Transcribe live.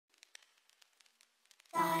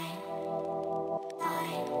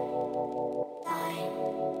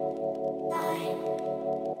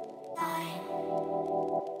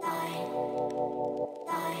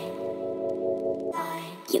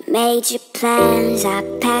made your plans, I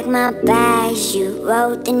packed my bags, you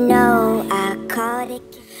wrote the note, I called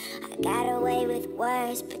it. I got away with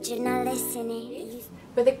words, but you're not listening.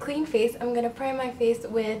 With a clean face, I'm gonna prime my face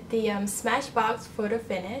with the Smashbox Photo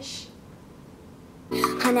Finish.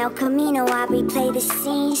 On El Camino, I replay the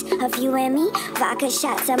scenes of you and me. Vodka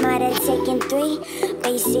shots, I might have taken 3.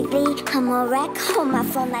 Basically, I'm a wreck on my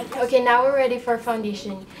phone like... Okay, now we're ready for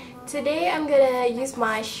foundation. Today, I'm gonna use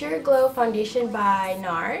my Sheer Glow foundation by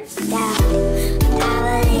NARS.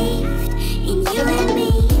 I believed in you and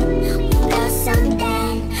me. We built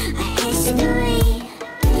something, a history.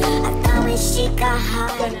 I thought when she got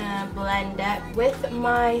hot. I'm gonna blend that with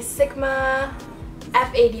my Sigma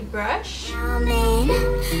F80 brush. I'm in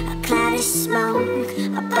a cloud of smoke,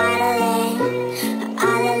 a bottle in,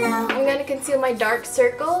 all alone. I'm gonna conceal my dark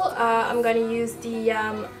circle. I'm gonna use the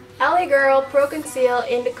LA Girl Pro Conceal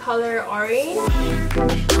in the color orange.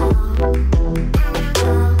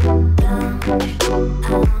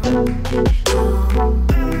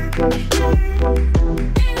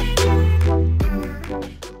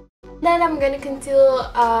 Then I'm gonna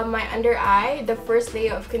conceal my under eye, the first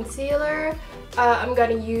layer of concealer. I'm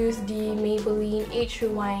gonna use the Maybelline Age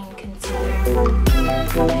Rewind concealer.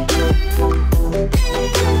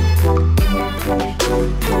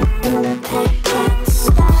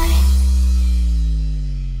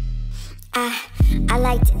 I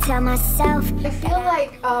like to tell myself. I feel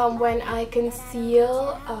like when I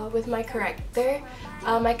conceal with my corrector,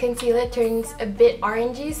 my concealer turns a bit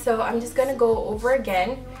orangey, so I'm just gonna go over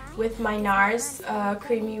again with my NARS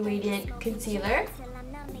Creamy Radiant Concealer.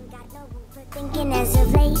 Thinking as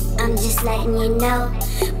of late, I'm just letting you know.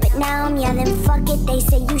 But now I'm yelling, fuck it. They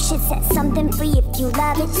say you should set something free if you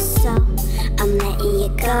love it. So I'm letting you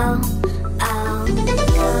go. Oh,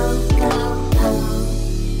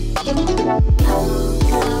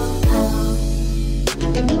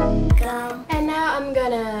 go. And now I'm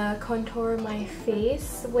gonna contour my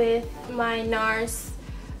face with my NARS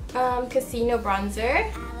Casino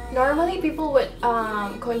Bronzer. Normally people would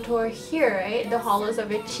contour here, right? The hollows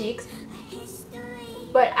of your cheeks.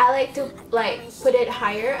 But I like to put it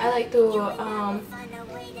higher. I like to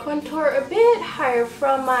contour a bit higher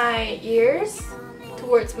from my ears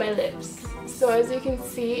towards my lips. So as you can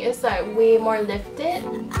see, it's like way more lifted.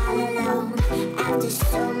 After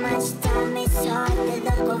so much time, it's hard to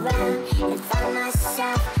look around and find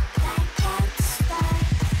myself.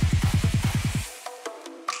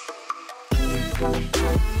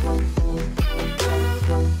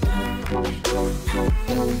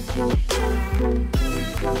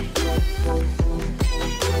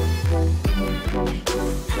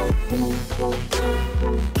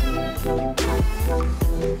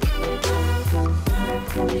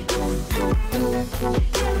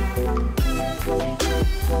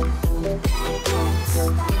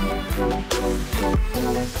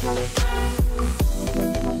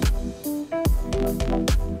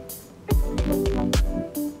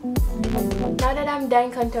 Now that I'm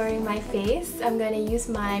done contouring my face, I'm gonna use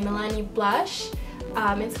my Milani blush.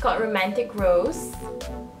 It's called Romantic Rose.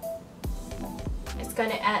 It's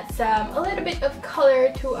gonna add a little bit of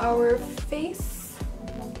color to our face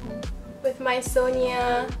with my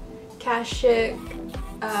Sonia Kashuk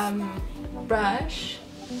brush.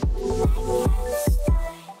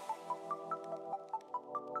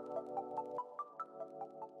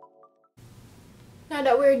 Now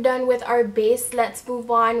that we're done with our base, let's move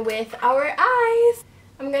on with our eyes.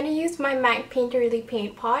 I'm gonna use my MAC Painterly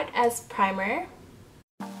Paintpot as primer.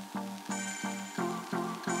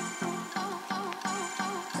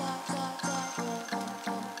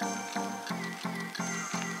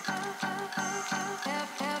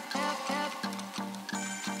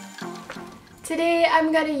 Today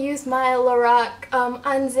I'm gonna use my LORAC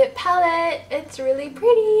Unzipped palette. It's really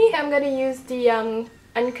pretty. I'm gonna use the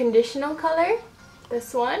unconditional color,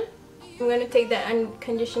 this one. I'm gonna take that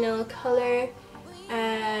unconditional color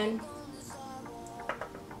and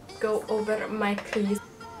go over my crease.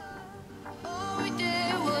 All we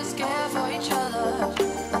did was care for each other.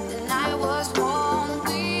 The night was warm,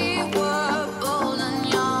 we were bold and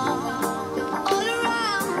young. All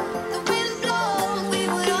around, the wind blows, we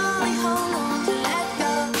would only hold on to let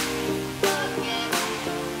go.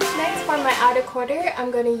 Next, for my outer quarter,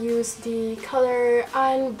 I'm gonna use the color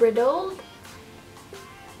Unbridled.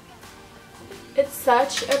 It's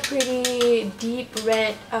such a pretty deep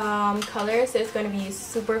red color, so it's gonna be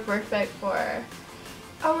super perfect for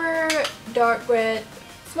our dark red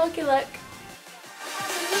smoky look.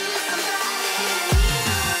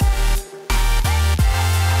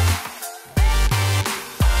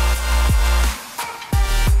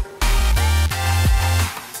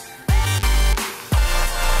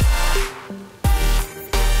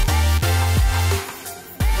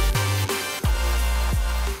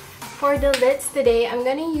 For the lids today, I'm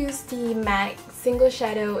gonna use the MAC single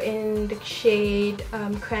shadow in the shade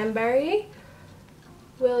Cranberry.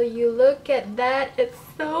 Will you look at that? It's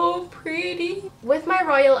so pretty. With my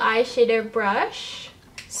Royal Eyeshadow brush,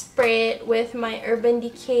 spray it with my Urban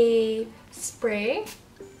Decay spray.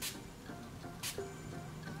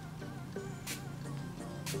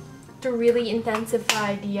 To really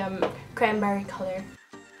intensify the cranberry color.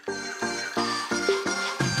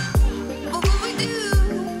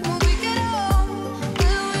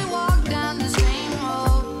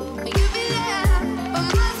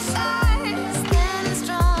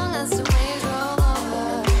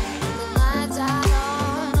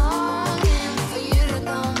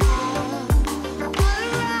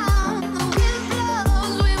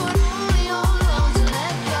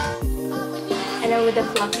 With a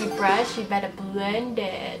fluffy brush, you better blend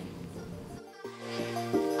it.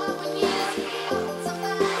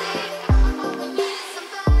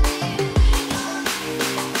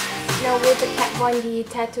 Now with the Kat Von D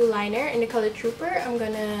tattoo liner in the color Trooper, I'm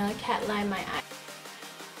gonna cat line my eye.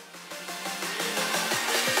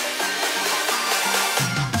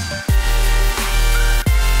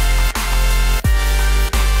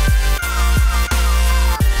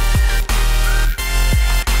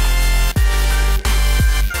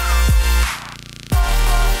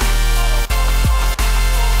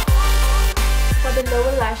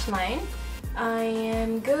 Lower lash line, I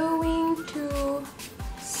am going to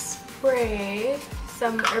spray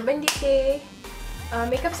some Urban Decay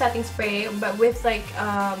makeup setting spray, but with like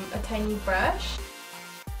a tiny brush.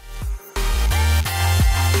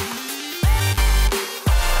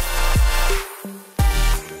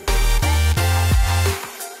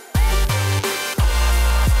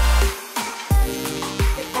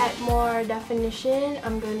 To add more definition,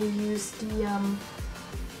 I'm going to use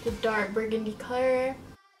the dark burgundy color.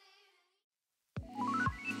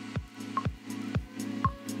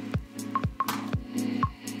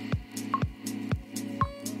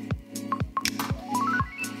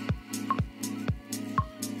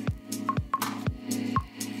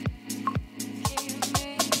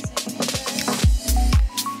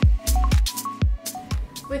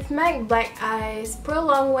 With MAC Black Eyes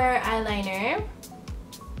Pro-Longwear eyeliner,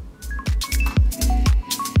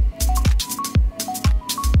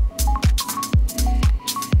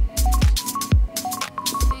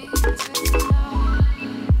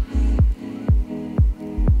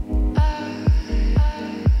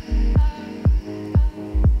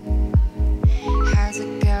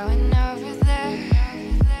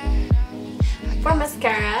 for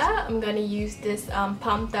mascara, I'm gonna use this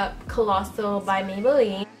Pumped Up Colossal by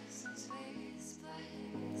Maybelline.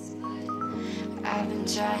 I've been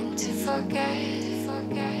trying to forget.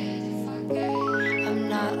 I'm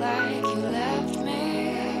not like you left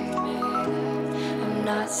me. I'm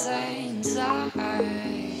not saying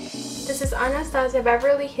sorry. This is Anastasia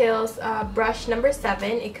Beverly Hills brush number 7.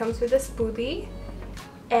 It comes with a spoolie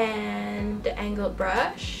and the angled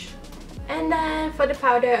brush. And then for the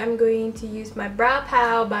powder, I'm going to use my Brow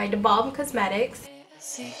Pow by the Balm Cosmetics.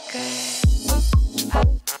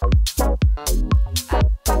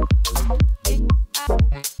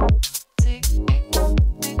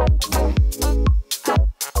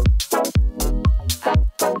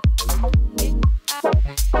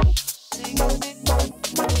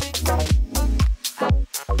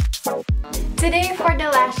 Today for the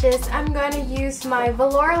lashes, I'm going to use my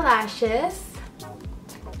Velour Lashes.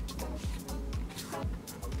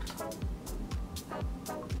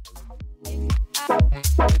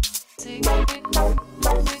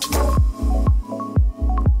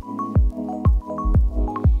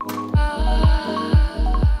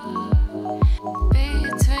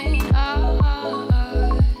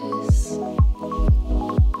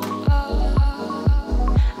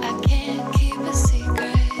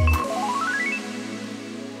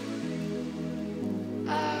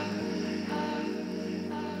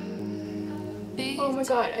 Oh my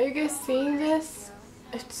god, are you guys seeing this?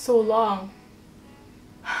 It's so long.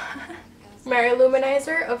 Mary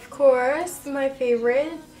Luminizer, of course, my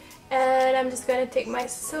favorite. And I'm just gonna take my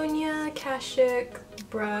Sonia Kashuk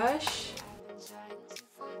brush.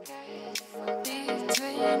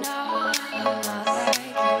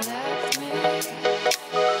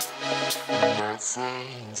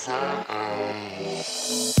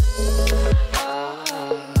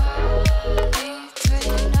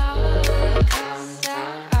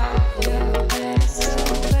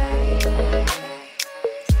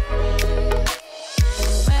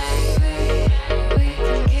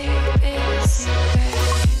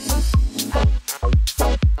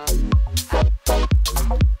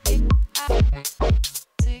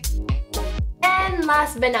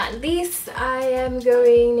 but not least, I am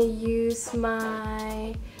going to use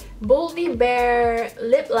my Boldly Bare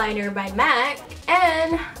lip liner by MAC,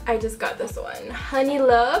 and I just got this one, Honey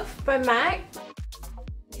Love by MAC.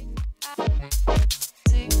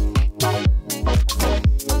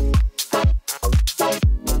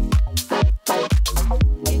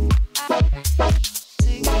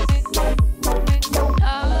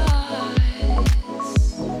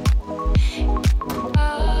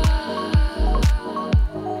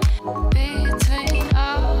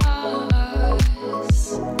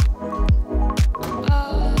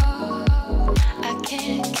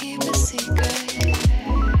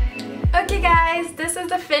 This is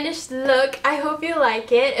the finished look. I hope you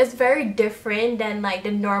like it. It's very different than like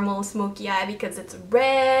the normal smoky eye because it's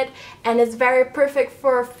red, and it's very perfect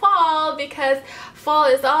for fall because fall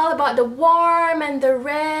is all about the warm and the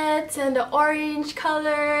reds and the orange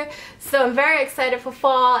color. So I'm very excited for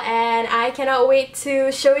fall, and I cannot wait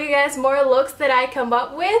to show you guys more looks that I come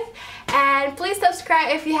up with. And please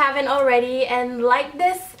subscribe if you haven't already, and like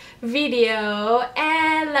this video,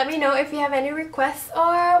 and let me know if you have any requests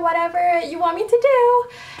or whatever you want me to do,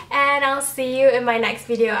 and I'll see you in my next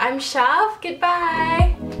video. I'm Syaf.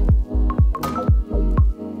 Goodbye.